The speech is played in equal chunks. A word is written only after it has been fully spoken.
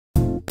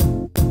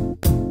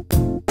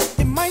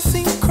might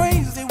seem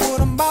crazy what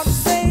I'm about to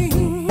say.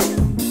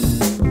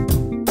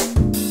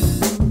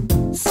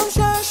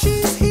 Sunshine,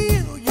 she's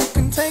here, you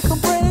can take a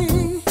break.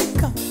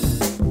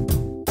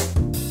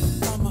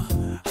 I'm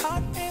a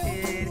hot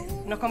air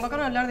balloon. Nos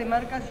convocaron a hablar de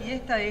marcas y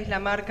esta es la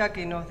marca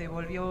que nos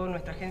devolvió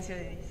nuestra agencia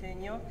de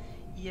diseño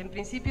y en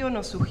principio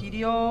nos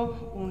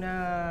sugirió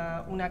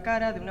una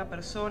cara de una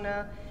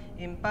persona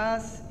en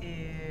paz,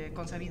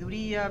 con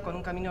sabiduría, con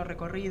un camino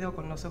recorrido,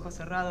 con los ojos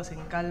cerrados,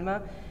 en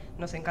calma.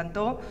 Nos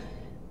encantó,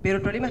 pero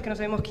el problema es que no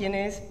sabemos quién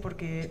es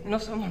porque no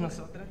somos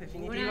nosotras,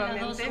 definitivamente. Una de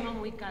las dos somos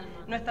muy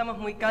calmas. No estamos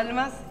muy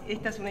calmas.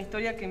 Esta es una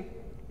historia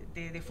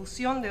de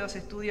fusión de dos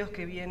estudios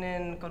que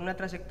vienen con una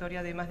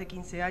trayectoria de más de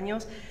 15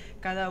 años,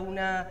 cada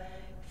una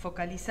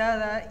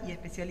focalizada y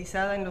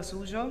especializada en lo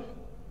suyo,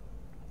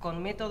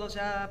 con métodos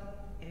ya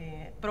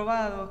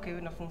probados que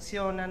nos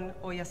funcionan.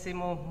 Hoy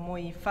hacemos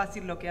muy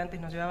fácil lo que antes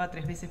nos llevaba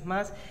 3 veces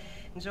más.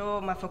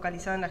 Yo más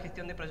focalizada en la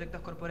gestión de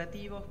proyectos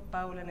corporativos,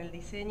 Paula en el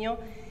diseño,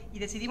 y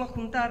decidimos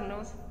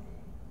juntarnos.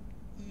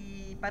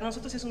 Y para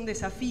nosotros es un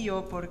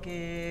desafío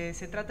porque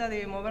se trata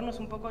de movernos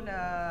un poco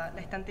la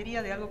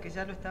estantería de algo que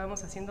ya lo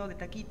estábamos haciendo de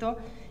taquito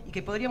y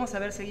que podríamos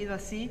haber seguido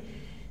así.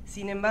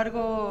 Sin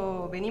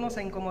embargo, venimos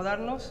a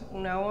incomodarnos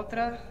una a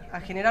otra,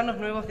 a generarnos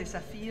nuevos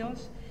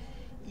desafíos.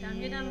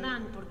 También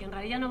andan, porque en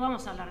realidad no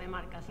vamos a hablar de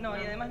marcas. No,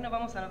 y además no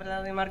vamos a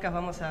hablar de marcas,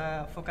 vamos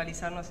a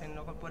focalizarnos en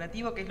lo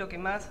corporativo, que es lo que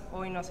más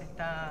hoy nos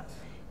está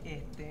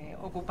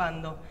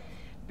ocupando.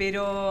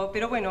 Pero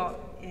bueno,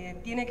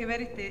 tiene que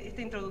ver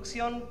esta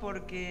introducción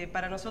porque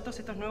para nosotros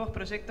estos nuevos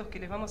proyectos que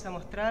les vamos a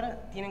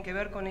mostrar tienen que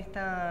ver con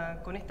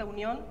esta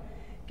unión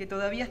que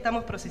todavía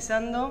estamos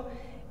procesando,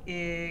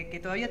 que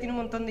todavía tiene un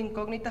montón de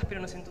incógnitas, pero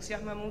nos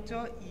entusiasma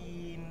mucho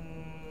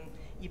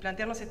y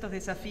plantearnos estos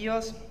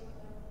desafíos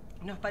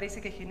nos parece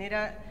que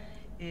genera,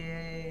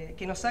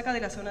 que nos saca de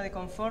la zona de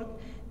confort,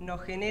 nos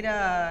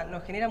genera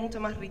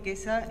mucho más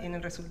riqueza en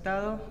el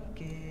resultado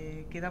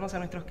que damos a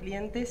nuestros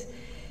clientes.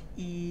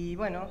 Y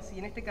bueno, si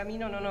en este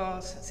camino no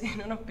nos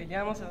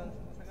peleamos o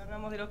nos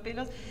agarramos de los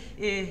pelos,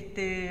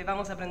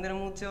 vamos a aprender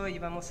mucho y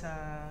vamos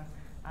a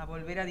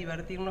volver a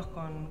divertirnos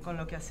con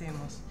lo que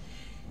hacemos.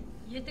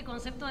 Y este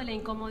concepto de la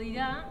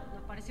incomodidad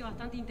nos parece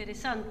bastante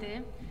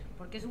interesante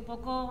porque es un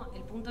poco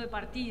el punto de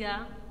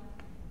partida.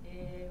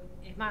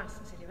 Es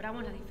más,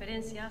 celebramos las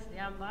diferencias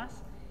de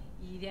ambas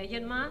y de ahí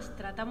en más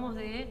tratamos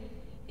de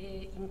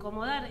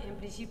incomodar en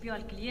principio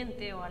al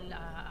cliente o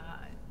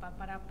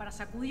para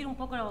sacudir un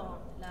poco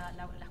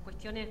las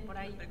cuestiones por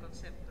ahí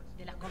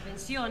de las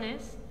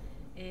convenciones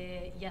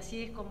y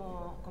así es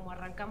como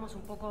arrancamos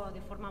un poco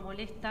de forma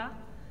molesta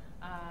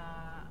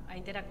a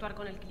interactuar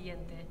con el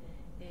cliente.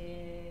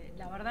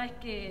 La verdad es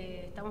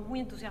que estamos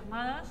muy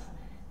entusiasmadas,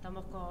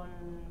 estamos con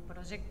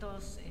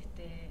proyectos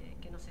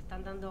que nos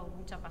están dando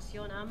mucha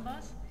pasión a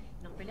ambas,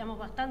 nos peleamos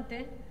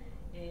bastante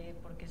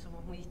porque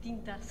somos muy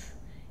distintas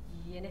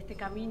y en este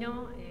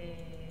camino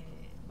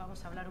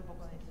vamos a hablar un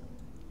poco de eso.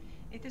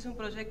 Este es un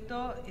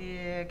proyecto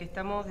que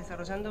estamos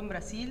desarrollando en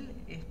Brasil,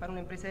 es para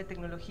una empresa de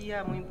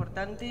tecnología muy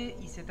importante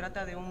y se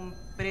trata de un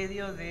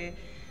predio de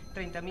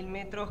 30.000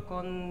 metros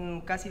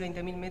con casi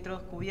 20.000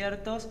 metros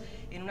cubiertos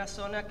en una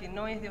zona que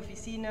no es de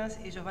oficinas.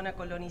 Ellos van a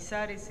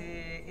colonizar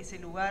ese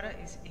lugar,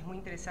 es muy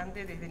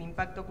interesante desde el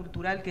impacto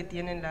cultural que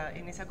tiene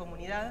en esa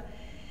comunidad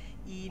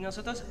y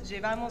nosotros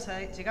llegamos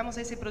a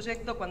ese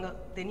proyecto cuando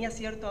tenía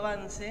cierto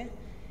avance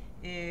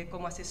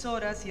como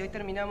asesoras y hoy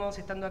terminamos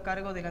estando a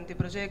cargo del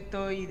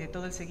anteproyecto y de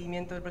todo el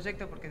seguimiento del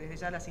proyecto porque desde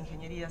ya las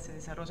ingenierías se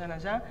desarrollan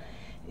allá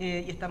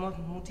y estamos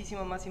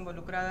muchísimo más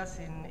involucradas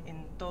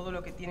en todo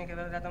lo que tiene que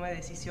ver con la toma de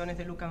decisiones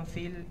de look and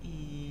feel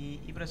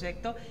y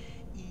proyecto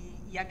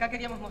y acá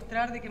queríamos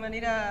mostrar de qué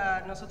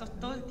manera nosotros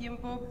todo el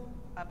tiempo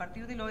a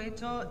partir de lo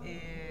hecho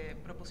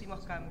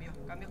propusimos cambios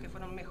que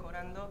fueron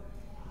mejorando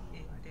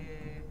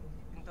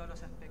en todos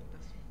los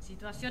aspectos.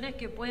 Situaciones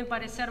que pueden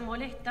parecer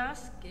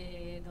molestas,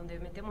 donde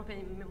metemos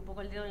un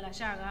poco el dedo en la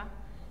llaga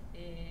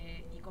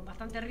y con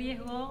bastante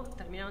riesgo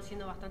terminaron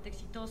siendo bastante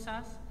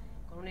exitosas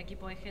con un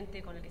equipo de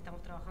gente con el que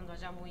estamos trabajando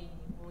allá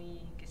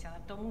que se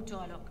adaptó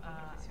mucho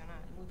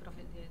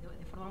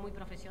de forma muy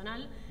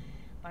profesional.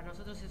 Para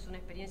nosotros es una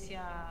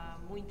experiencia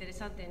muy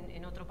interesante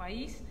en otro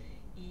país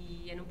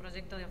y en un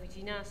proyecto de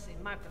oficinas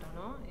en macro,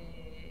 ¿no?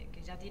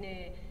 Que ya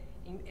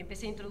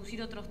empecé a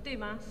introducir otros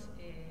temas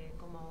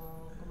como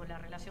la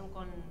relación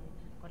con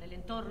el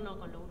entorno,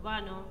 con lo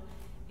urbano,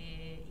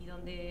 y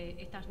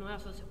donde estas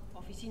nuevas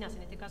oficinas,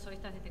 en este caso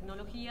estas de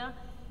tecnología,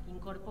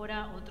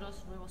 incorpora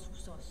otros nuevos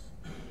usos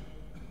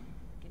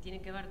que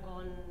tienen que ver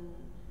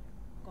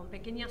con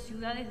pequeñas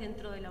ciudades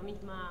dentro de la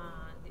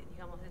misma,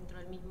 digamos, dentro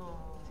del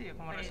mismo... Sí,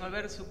 como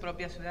resolver su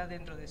propia ciudad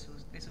dentro de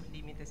sus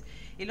límites.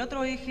 El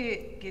otro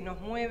eje que nos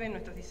mueve en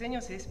nuestros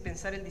diseños es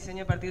pensar el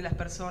diseño a partir de las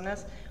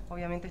personas.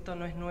 Obviamente esto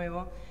no es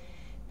nuevo,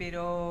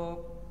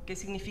 pero ¿qué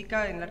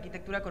significa en la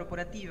arquitectura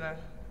corporativa?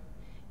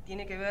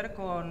 Tiene que ver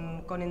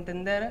con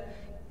entender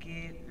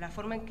que la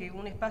forma en que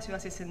un espacio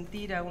hace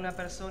sentir a una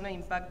persona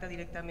impacta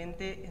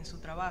directamente en su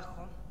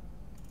trabajo,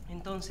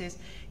 Entonces,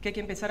 que hay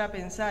que empezar a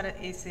pensar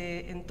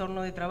ese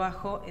entorno de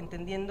trabajo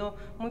entendiendo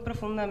muy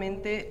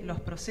profundamente los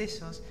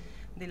procesos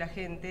de la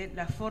gente,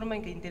 la forma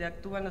en que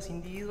interactúan los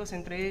individuos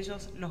entre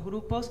ellos, los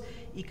grupos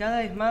y cada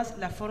vez más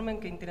la forma en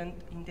que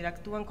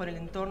interactúan con el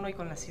entorno y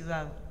con la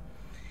ciudad.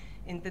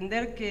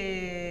 Entender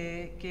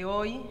que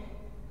hoy,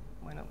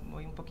 bueno,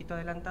 voy un poquito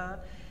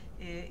adelantada,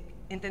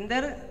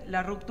 entender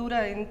la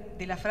ruptura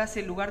de la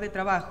frase lugar de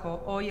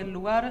trabajo. Hoy el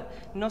lugar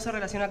no se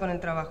relaciona con el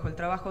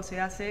trabajo se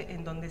hace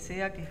en donde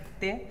sea que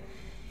esté,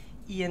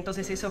 y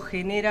entonces eso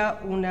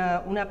genera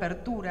una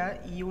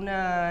apertura y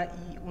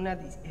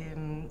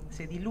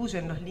se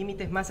diluyen los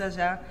límites más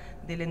allá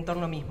del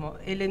entorno mismo.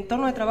 El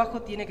entorno de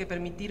trabajo tiene que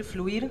permitir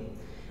fluir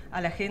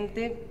a la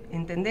gente,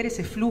 entender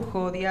ese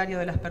flujo diario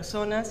de las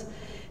personas,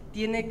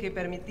 tiene que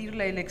permitir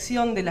la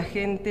elección de la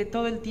gente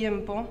todo el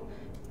tiempo,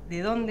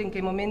 de dónde, en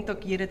qué momento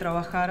quiere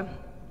trabajar,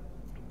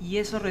 y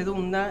eso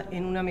redunda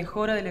en una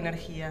mejora de la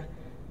energía.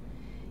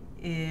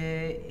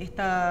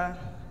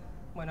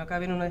 Bueno, acá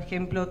ven un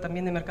ejemplo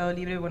también de Mercado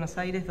Libre de Buenos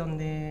Aires,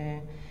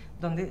 donde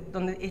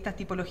estas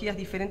tipologías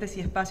diferentes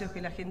y espacios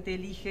que la gente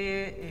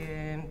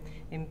elige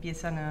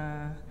empiezan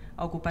a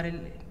ocupar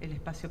el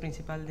espacio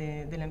principal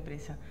de la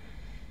empresa.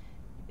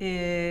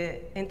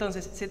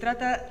 Entonces, se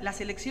trata,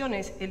 las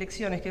elecciones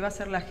que va a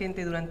hacer la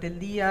gente durante el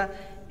día,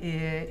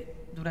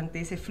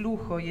 durante ese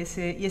flujo y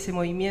ese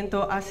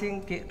movimiento,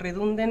 hacen que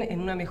redunden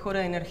en una mejora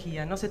de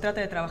energía. No se trata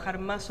de trabajar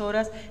más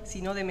horas,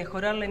 sino de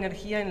mejorar la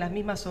energía en las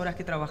mismas horas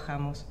que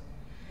trabajamos.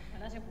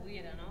 Ojalá se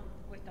pudiera, ¿no?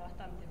 Cuesta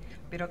bastante.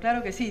 Pero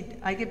claro que sí,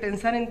 hay que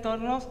pensar en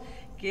entornos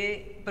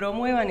que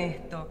promuevan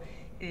esto.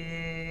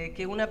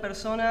 Que una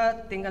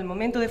persona tenga el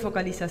momento de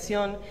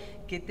focalización,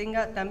 que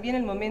tenga también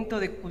el momento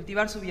de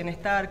cultivar su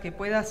bienestar, que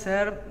pueda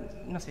hacer,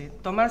 no sé,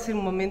 tomarse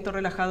un momento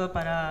relajado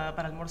para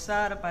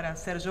almorzar, para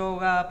hacer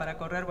yoga, para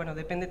correr, bueno,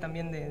 depende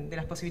también de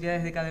las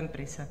posibilidades de cada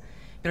empresa.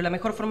 Pero la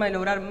mejor forma de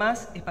lograr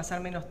más es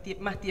pasar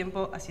más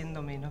tiempo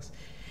haciendo menos.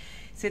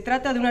 Se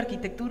trata de una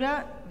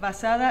arquitectura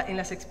basada en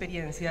las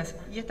experiencias.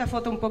 Y esta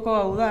foto un poco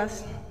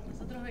audaz.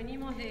 Nosotros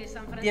venimos de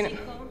San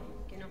Francisco,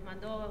 que nos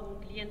mandó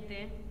un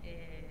cliente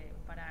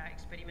para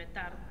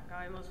experimentar.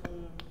 Acá vemos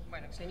un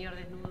señor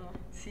desnudo.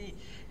 Sí,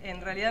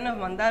 en realidad nos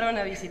mandaron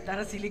a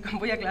visitar Silicon,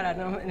 voy a aclarar,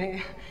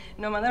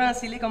 nos mandaron a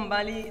Silicon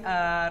Valley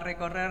a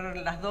recorrer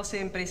las 12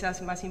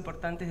 empresas más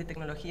importantes de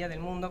tecnología del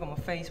mundo, como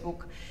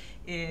Facebook.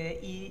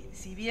 Y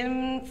si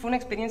bien fue una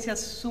experiencia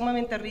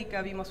sumamente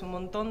rica, vimos un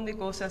montón de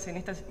cosas en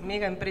estas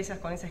mega empresas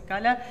con esa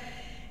escala,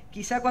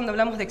 quizá cuando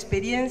hablamos de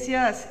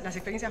experiencias, las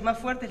experiencias más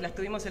fuertes las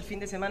tuvimos el fin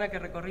de semana que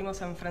recorrimos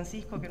San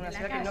Francisco, que era una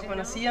ciudad que no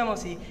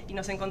conocíamos, y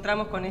nos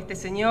encontramos con este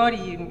señor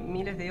y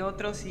miles de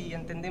otros y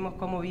entendemos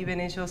cómo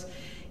viven ellos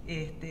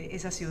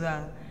esa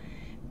ciudad.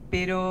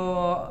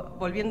 Pero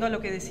volviendo a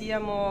lo que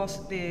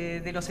decíamos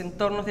de los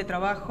entornos de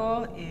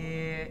trabajo,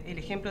 el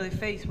ejemplo de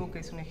Facebook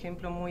es un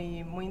ejemplo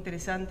muy, muy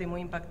interesante,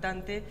 muy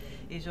impactante.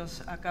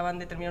 Ellos acaban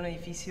de terminar un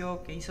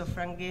edificio que hizo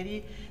Frank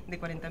Gehry de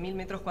 40.000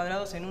 metros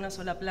cuadrados en una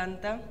sola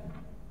planta.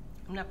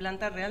 Una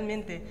planta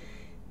realmente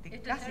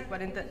de casi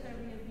 40...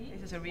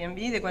 Eso es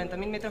Airbnb, de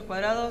 40.000 metros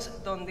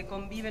cuadrados, donde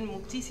conviven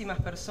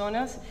muchísimas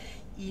personas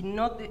y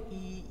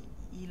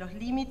los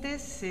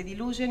límites se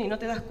diluyen y no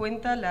te das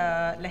cuenta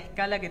la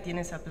escala que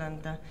tiene esa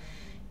planta.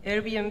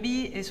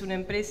 Airbnb es una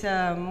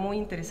empresa muy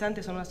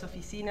interesante, son unas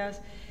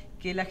oficinas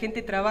que la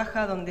gente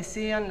trabaja donde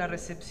sea, en la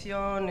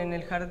recepción, en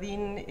el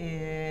jardín,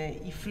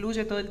 y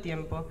fluye todo el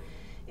tiempo.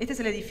 Este es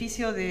el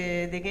edificio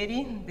de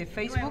Gehry, de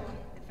Facebook.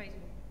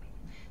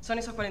 Son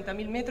esos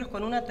 40.000 metros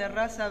con una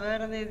terraza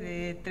verde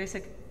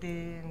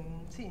de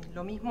sí,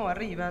 lo mismo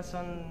arriba,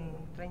 son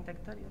 30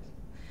 hectáreas.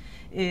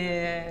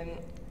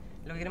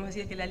 Lo que queremos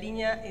decir es que la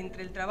línea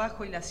entre el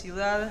trabajo y la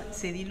ciudad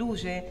se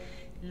diluye.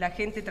 La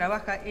gente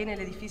trabaja en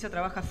el edificio,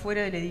 trabaja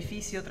fuera del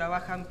edificio,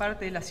 trabaja en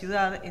parte de la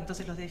ciudad,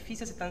 entonces los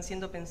edificios están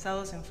siendo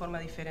pensados en forma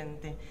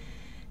diferente.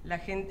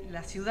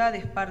 La ciudad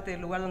es parte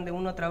del lugar donde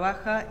uno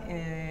trabaja.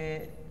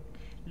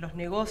 Los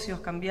negocios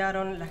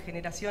cambiaron, las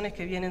generaciones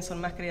que vienen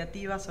son más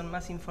creativas, son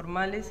más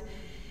informales,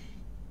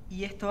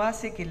 y esto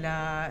hace que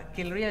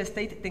el real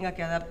estate tenga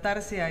que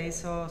adaptarse a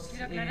esos...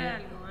 Quiero aclarar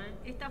algo,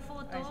 Esta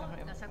foto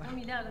la sacó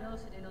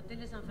Milagros en el hotel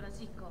de San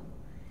Francisco.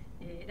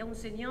 Era un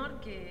señor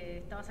que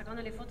estaba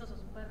sacándole fotos a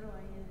su perro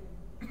ahí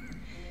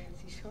en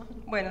el sillón.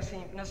 Bueno, sí,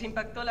 nos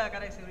impactó la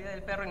cara de seguridad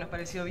del perro y nos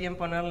pareció bien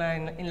ponerla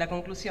en la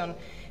conclusión.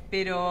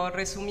 Pero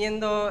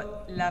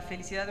resumiendo, la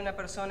felicidad de una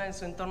persona en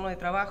su entorno de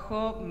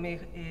trabajo,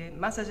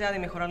 más allá de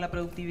mejorar la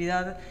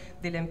productividad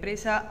de la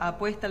empresa,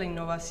 apuesta a la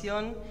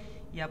innovación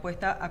y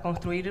apuesta a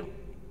construir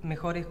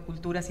mejores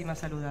culturas y más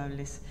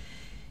saludables.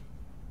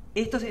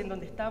 Esto es en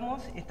donde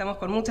estamos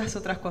con muchas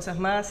otras cosas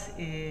más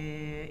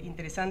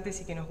interesantes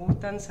y que nos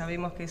gustan.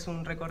 Sabemos que es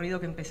un recorrido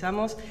que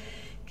empezamos,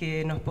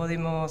 que nos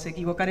podemos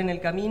equivocar en el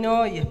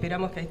camino y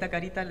esperamos que a esta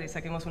carita le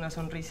saquemos una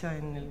sonrisa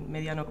en el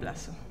mediano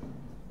plazo.